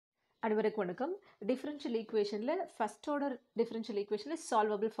அனைவருக்கும் வணக்கம். Differential ஈக்குவேஷன்ல first order differential ஈக்குவேஷன்ல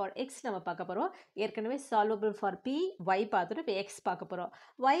solvable for X நம்ம பார்க்க போகிறோம். ஏற்கனவே சால்வபிள் ஃபார் பி ஒய் பார்த்துட்டு இப்போ எக்ஸ் பார்க்க போகிறோம்.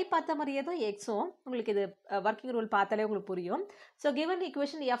 ஒய் பார்த்த மாதிரியே தான் எக்ஸும் உங்களுக்கு இது ஒர்க்கிங் ரூல் பார்த்தாலே உங்களுக்கு புரியும். So given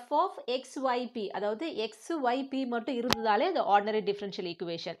equation F of X Y B, அதாவது எக்ஸ் ஒய் பி மட்டும் இருந்ததாலே அது ஆர்டினரி டிஃபரன்ஷியல்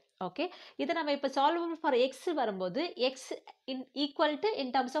ஈக்குவேஷன். ஓகே, இதை நம்ம இப்போ சால்வபிள் ஃபார் எக்ஸ் வரும்போது X equal to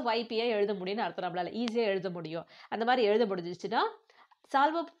in terms of ஒய்பியை எழுத முடியும்னு அர்த்தம். நம்மளால ஈஸியாக எழுத முடியும். அந்த மாதிரி எழுத முடிஞ்சிச்சுன்னா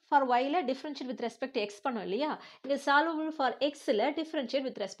solvable for y ல differentiate with respect to x பண்ணோம் இல்லையா, இங்க solvable for x ல differentiate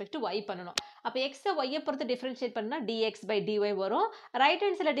with respect to y பண்ணணும். அப்ப x y பொறுத்து differentiate பண்ணா dx by dy வரும். right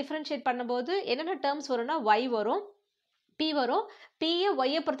hand side differentiate பண்ணும்போது என்னென்ன terms வரும்னா y வரும், p வரும். p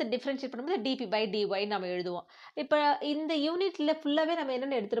y பொறுத்து differentiate பண்ணும்போது dp by dy நம்ம எழுதுவோம். இப்போ இந்த யூனிட்ல ஃபுல்லாவே நம்ம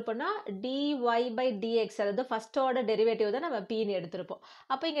என்னென்ன எடுத்துருப்போம்னா dy by dx, அதாவது ஃபர்ஸ்ட் ஆர்டர் டெரிவேட்டிவ் தான் நம்ம p ன்னு எடுத்துருப்போம்.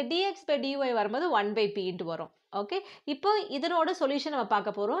 அப்போ இங்க dx by dy வரும்போது 1 by p ன்னு வரும். ஓகே, இப்போ இதனோட சொல்யூஷன் நம்ம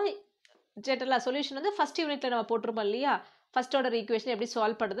பார்க்க போறோம். ஜெனரலா சொல்யூஷன் வந்து ஃபர்ஸ்ட் யூனிட்ல நம்ம போட்டிருப்போம் இல்லையா, ஃபர்ஸ்ட் ஆர்டர் ஈக்குவேஷன் எப்படி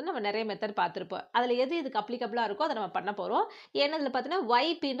சால்வ் பண்ணுறதுன்னு நம்ம நிறைய மெத்தட் பார்த்துருப்போம். அதில் எது இதுக்கு அப்ளிகபிளாக இருக்கோ அதை நம்ம பண்ண போகிறோம். ஏன்னா இதில் பார்த்தீங்கன்னா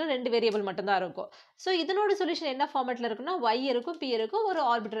ஒய் பின்ற 2 வேரியபிள் மட்டும்தான் இருக்கும். ஸோ இதனோட சொல்யூஷன் என்ன ஃபார்மேட்டில் இருக்குன்னா ஒய் இருக்கும், பி இருக்கும், ஒரு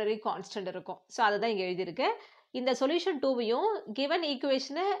ஆர்பிட்ரரி கான்ஸ்டன்ட் இருக்கும். ஸோ அதை தான் இங்கே எழுதியிருக்கு. இந்த சொல்யூஷன் 2வையும் கிவன்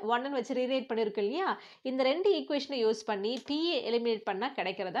ஈக்குவேஷனை 1ன்னு வச்சு ரீரைட் பண்ணியிருக்கு இல்லையா, இந்த 2 ஈக்குவேஷனை யூஸ் பண்ணி பிஏ எலிமினேட் பண்ணால்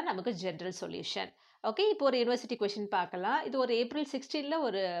கிடைக்கிறதா நமக்கு ஜென்ரல் சொல்யூஷன். ஓகே, இப்போ ஒரு யூனிவர்சிட்டி கொஸ்டின் பார்க்கலாம். இது ஒரு April 16ல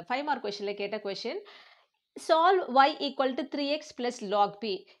ஒரு 5 மார்க் கொஸ்டினில் கேட்ட question. solve y equal to 3x plus log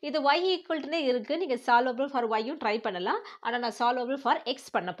p. இது y equal to இருக்கு. நீங்க solvable for y ட்ரை பண்ணலாம். ஆனா நான் solvable for x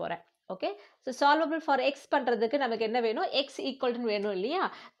பண்ண போறேன். Okay, so solvable for x பண்றதுக்கு நமக்கு என்ன வேணும், x equal to வேணும் இல்லையா.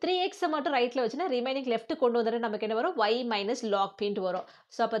 3x மட்டும் ரைட்ல வச்சுன்னா ரிமைனிங் லெஃப்ட் கொண்டு வந்துட்டு நமக்கு என்ன வரும், y minus log p வரும்.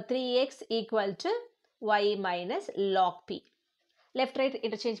 ஸோ அப்போ 3x equal to y minus log p. Left right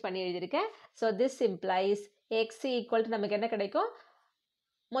interchange பண்ணி எழுதியிருக்கேன். So this implies x equal to நமக்கு என்ன கிடைக்கும்,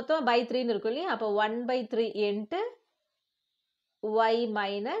 மொத்தமாக பை 3ன்னு இருக்கும் இல்லையா, அப்போ 1/3 into y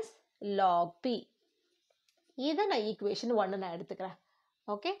minus lock B. இதை நான் ஈக்குவேஷன் 1 நான் எடுத்துக்கிறேன்.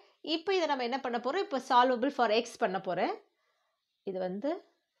 ஓகே, இப்போ இதை நம்ம என்ன பண்ண போகிறோம், இப்போ சால்வபிள் ஃபார் எக்ஸ் பண்ண போகிறேன். இது வந்து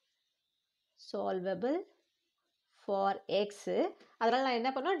சால்வபிள் ஃபார் எக்ஸு, அதனால் நான்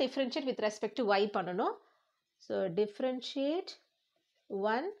என்ன பண்ணுவேன், differentiate with respect to y பண்ணணும். So differentiate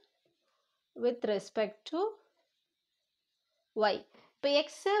 1 with respect to y. இப்போ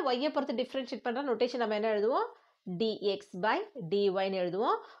எக்ஸை ஒய்யை பொறுத்து டிஃப்ரென்ஷியேட் பண்ணுற நோட்டேஷன் நம்ம என்ன எழுதுவோம், dx by dyன்னு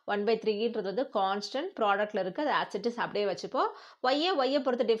எழுதுவோம். 1/3ன்றது வந்து கான்ஸ்டன்ட் ப்ராடக்ட்ல இருக்குது, அது ஆக்சிட்டிஸ் அப்படியே வச்சுப்போம். ஒய்யை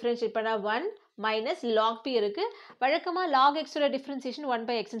பொறுத்து டிஃப்ரென்ஷியேட் பண்ணால் 1 மைனஸ் லாக் பி இருக்குது. வழக்கமாக லாக் எக்ஸோட டிஃப்ரென்சியேஷன்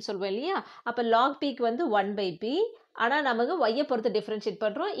 1/xன்னு சொல்லுவோம் இல்லையா, அப்போ லாக் பிக்கு வந்து 1/p. ஆனால் நமக்கு ஒய்யை பொறுத்து டிஃப்ரென்ஷியேட்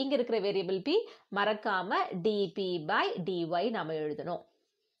பண்ணுறோம். இங்கே இருக்கிற வேரியபிள் பி, மறக்காமல் dp by dy நம்ம எழுதணும்.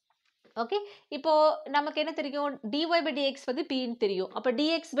 ஓகே, இப்போ நமக்கு என்ன தெரியும், dy by dx வந்து pன்னு தெரியும். அப்போ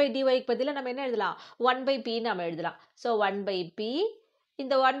dx by dyக்கு பதிலாக நம்ம என்ன எழுதலாம், 1/p நம்ம எழுதலாம். ஸோ 1/p,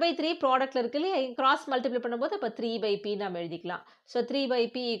 இந்த 1/3 ப்ராடக்ட்ல இருக்கு இல்லையா, கிராஸ் மல்டிப்ளை பண்ணும்போது அப்போ 3/p நம்ம எழுதிக்கலாம். So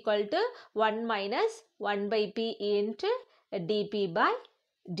 3/p equal to 1 minus 1/p into dp by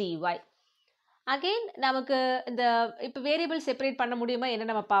dy. Again நமக்கு இந்த இப்போ வேரியபிள் செப்பரேட் பண்ண முடியுமா என்ன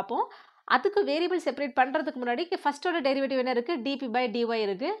நம்ம பார்ப்போம். அதுக்கு வேரியபிள் செப்பரேட் பண்ணுறதுக்கு முன்னாடி ஃபர்ஸ்டோட டெரிவேட்டிவ் என்ன இருக்குது, dp by dy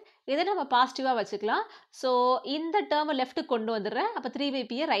இருக்குது. இதை நம்ம பாசிட்டிவாக வச்சுக்கலாம். ஸோ இந்த டேர்மை லெஃப்ட்டுக்கு கொண்டு வந்துடுறேன். அப்போ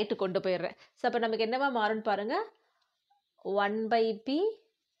 3/pயை ரைட்டு கொண்டு போயிடுறேன். ஸோ அப்போ நமக்கு என்னவா மாறும்னு பாருங்கள், 1/p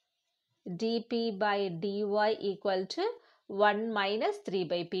dp by dy equal to 1 minus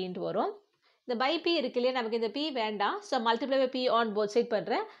 3/pன்ட்டு வரும். இந்த பை பி இருக்கு இல்லையா, நமக்கு இந்த பி வேண்டாம். So multiply by be on both side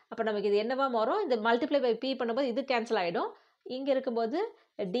பண்ணுறேன். அப்போ நமக்கு இது என்னவா மாறும், இந்த மல்டிப்ளை பை பி பண்ணும்போது இது கேன்சல் ஆகிடும். இங்கே இருக்கும்போது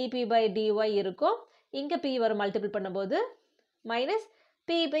dp by dy இருக்கும், இங்கே p வரும் மல்டிபிள் பண்ணும்போது, மைனஸ்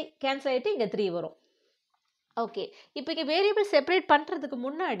p பை கேன்சல் ஆகிட்டு இங்கே 3 வரும். ஓகே, இப்போ இங்கே வேரியபிள் செப்பரேட் பண்ணுறதுக்கு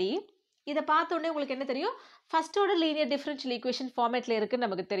முன்னாடி இதை பார்த்தோன்னே உங்களுக்கு என்ன தெரியும், ஃபர்ஸ்டோட லீனியர் டிஃபரன்ஷியல் ஈக்குவேஷன் ஃபார்மேட்டில் இருக்குன்னு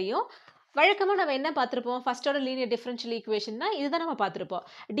நமக்கு தெரியும். வழக்கமாக நம்ம என்ன பார்த்துருப்போம், ஃபர்ஸ்டோட லீனியர் டிஃபரன்ஷியல் ஈக்குவேஷன்னா இதுதான் நம்ம பார்த்துருப்போம்,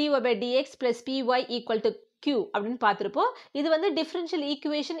 dy by dx plus py equal to q அப்படின்னு பார்த்துருப்போம். இது வந்து டிஃபரன்ஷியல்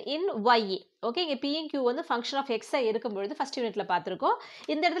ஈக்குவேஷன் இன் y. ஓகே, இங்கே p and q வந்து ஃபங்க்ஷன் ஆஃப் எக்ஸை இருக்கும்பொழுது ஃபர்ஸ்ட் யூனிட்ல பார்த்துருக்கோம்.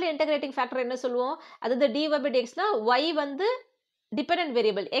 இந்த இடத்துல இன்டகிரேட்டிங் ஃபேக்டர் என்ன சொல்லுவோம், அதாவது dy by dxனா y வந்து டிபெண்டன்ட்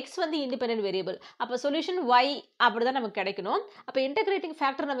வேரியபிள், எக்ஸ் வந்து இண்டிபெண்டன்ட் வேரியபிள். அப்போ சொல்யூஷன் y அப்படி தான் நமக்கு கிடைக்கணும். அப்போ இன்டகிரேட்டிங்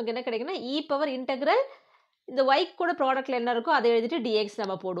ஃபேக்டர் நமக்கு என்ன கிடைக்குன்னா e பவர் இன்டகிரல், இந்த y கூட ப்ராடக்ட்ல என்ன இருக்கோ அதை எழுதிட்டு dx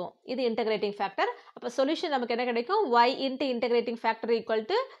நம்ம போடுவோம். இது இன்டகிரேட்டிங் ஃபேக்டர். அப்போ சொல்யூஷன் நமக்கு என்ன கிடைக்கும், y into integrating factor equal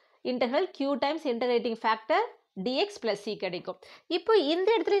to integral q times integrating factor dx plus c கிடைக்கும். இப்போ இந்த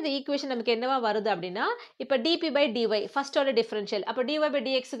இடத்துல இந்த ஈக்குவேஷன் நமக்கு என்னவா வருது அப்படின்னா, இப்போ dp by dy ஃபர்ஸ்டோட டிஃபரன்ஷியல், அப்போ dy by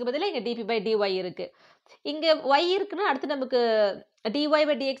dxக்கு பதிலாக இங்கே dp by dy இருக்கு. இங்கே y இருக்குன்னா அடுத்து நமக்கு dy by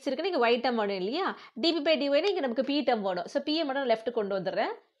dx இருக்குன்னா இங்கே y டேர்ம் வேணும் இல்லையா, dp by dy இங்கே நமக்கு p டேர்ம் வேணும். ஸோ p மட்டும் லெஃப்ட் கொண்டு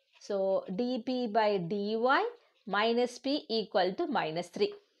வந்துடுறேன். So dp by dy minus p equal to minus 3.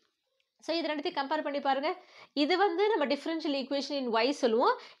 So இது ரெண்டுத்தையும் கம்பேர் பண்ணி பாருங்க. இது வந்து நம்ம டிஃபரன்ஷியல் ஈக்குவேஷன் இன் y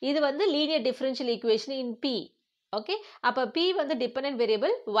சொல்லுவோம். இது வந்து லீனியர் டிஃபரன்ஷியல் ஈக்குவேஷன் இன் p. ஓகே, அப்போ p வந்து டிபெண்டன்ட்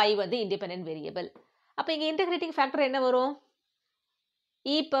வேரியபிள், y வந்து இண்டிபெண்டன்ட் வேரியபிள். அப்போ இங்கே இன்டகிரேட்டிங் ஃபேக்டர் என்ன வரும்?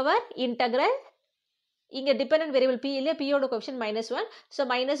 e பவர் இன்டகிரல், இங்கே டிபெண்டன்ட் வேரியபிள் p இல்லையா, p யோட கோஎஃபிஷியன்ட் -1, ஸோ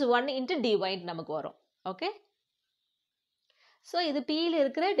 -1 இன்ட்டு dy நமக்கு வரும். ஓகே, ஸோ இது பியில்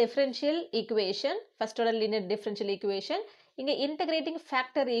இருக்கிற differential equation, first order linear differential equation. இங்கே integrating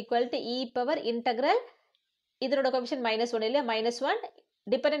factor equal to e power integral, இதனோட கோஎஃபிஷியன்ட் -1 இல்லையா, -1,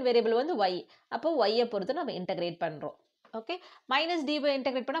 டிபெண்டன்ட் வேரியபிள் வந்து y, அப்போ y பொறுத்து நம்ம இன்டகிரேட் பண்ணுறோம். ஓகே, மைனஸ் dy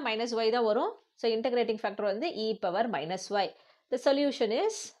இன்டகிரேட் பண்ணால் -y தான் வரும். ஸோ இன்டகிரேட்டிங் ஃபேக்டர் வந்து e power -y. The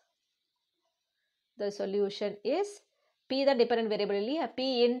solution is p the dependent variable இல்லையா, p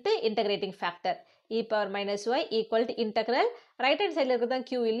into integrating factor e power -y equal to integral, right hand side இருக்கிறது தான்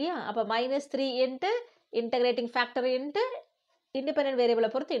q இல்லையா, அப்போ -3 into integrating factor into independent variable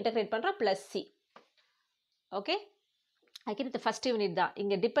பொறுத்து integrate பண்ணுறோம் plus c. Okay, again இது first unit தான்,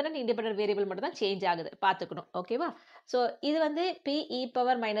 இங்கே டிபெண்டன்ட் இண்டிபெண்டன்ட் வேரியபிள் மட்டும் தான் சேஞ்ச் ஆகுது, பார்த்துக்கணும். ஓகேவா, ஸோ இது வந்து p e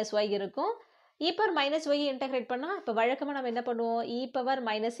பவர் -y இருக்கும். e பவர் -y இன்டகிரேட் பண்ணால், இப்போ வழக்கமாக நம்ம என்ன பண்ணுவோம், e power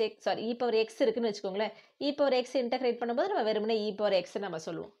e power x இருக்குன்னு வச்சுக்கோங்களேன், e பவர் x இன்டகிரேட் பண்ணும்போது நம்ம வெறுமனே e பவர் x நம்ம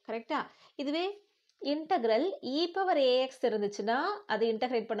சொல்லுவோம். கரெக்டா, இதுவே இன்டகிரல் e பவர் ax இருந்துச்சுன்னா அது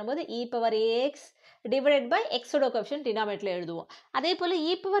இன்டகிரேட் பண்ணும்போது e power ax divided by எக்ஸோட கோஎஃபிஷியன்ட் டினாமினேட்டர்ல எழுதுவோம். அதே போல்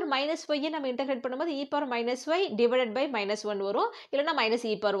e பவர் -y நம்ம இன்டகிரேட் பண்ணும்போது e power -y divided by -1 வரும், இல்லைன்னா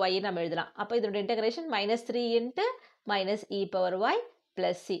 -e பவர் y நம்ம எழுதலாம். அப்போ இதோட integration -3 into -e power y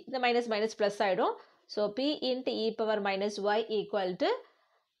plus c, இந்த மைனஸ் ப்ளஸ் ஆகிடும். So p into e power -y equal to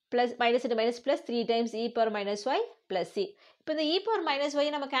minus into minus plus 3 times e power -y plus c. இப்போ இந்த e power -y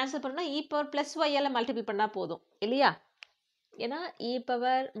நம்ம cancel பண்ணால் e power plus y எல்லாம் multiple பண்ணால் போதும் இல்லையா, ஏன்னா e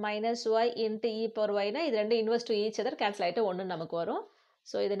power -y into e power y னா இது ரெண்டு inverse to each other cancel ஆகிட்டு ஒன்று நமக்கு வரும்.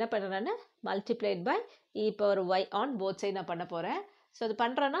 ஸோ இது என்ன பண்ணுறேன்னா multiplied by e power y on both side நான் பண்ண போகிறேன். ஸோ அது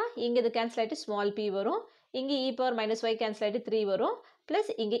பண்ணுறேன்னா இங்கே இது கேன்சல் ஆகிட்டு ஸ்மால் p வரும், இங்கே e power -y கேன்சல் ஆகிட்டு 3 வரும், ப்ளஸ்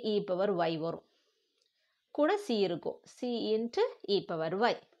இங்கே e பவர் y வரும், கூட c இருக்கும், c into e power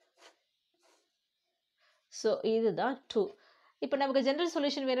y. So இதுதான் 2. இப்போ நமக்கு ஜென்ரல்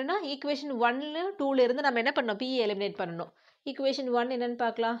சொல்யூஷன் வேணும்னா ஈக்குவேஷன் 1 2 இருந்து நம்ம என்ன பண்ணணும், p எலிமினேட் பண்ணணும். ஈக்குவேஷன் 1 என்னன்னு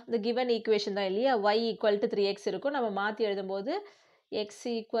பார்க்கலாம், இந்த கிவன் ஈக்குவேஷன் தான் இல்லையா, y ஈக்குவல் டு 3x இருக்கும், நம்ம மாற்றி எழுதும்போது x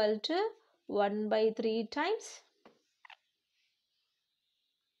ஈக்குவல் டு 1/3 டைம்ஸ்,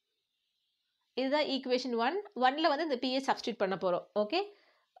 இதுதான் ஈக்குவேஷன் 1ல வந்து இந்த p சப்ஸ்டியூட் பண்ண போகிறோம். ஓகே,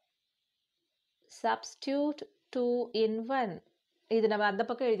 சப்ஸ்டியூட் 2 in 1, இது நம்ம அந்த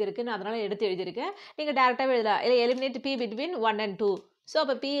பக்கம் எழுதியிருக்கு, நான் அதனால் எடுத்து எழுதியிருக்கேன், நீங்கள் டேரெக்டாகவே எழுதலாம், இல்லை eliminate p between 1 and 2. So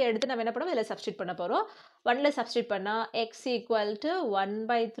அப்போ p எடுத்து நம்ம என்ன பண்ணுவோம், இதில் சப்ஸ்டியூட் பண்ண போகிறோம். 1ல் சப்ஸ்டியூட் பண்ணால் x equal to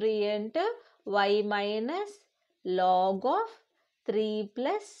 1/3 into y minus log of 3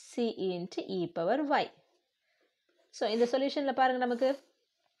 plus c into e power y. So இந்த சொல்யூஷனில் பாருங்கள், நமக்கு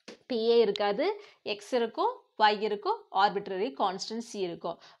p இருக்காது, x இருக்கும், y இருக்கும், arbitrary constant c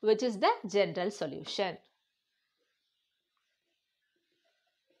இருக்கும், which is the general solution.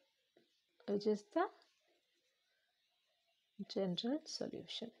 Which is the general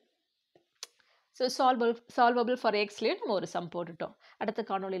solution. So solvable for x ல நம்ம ஒரு சம் போட்டுட்டோம். அடுத்த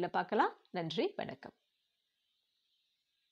காணொளியில் பார்க்கலாம். நன்றி, வணக்கம்.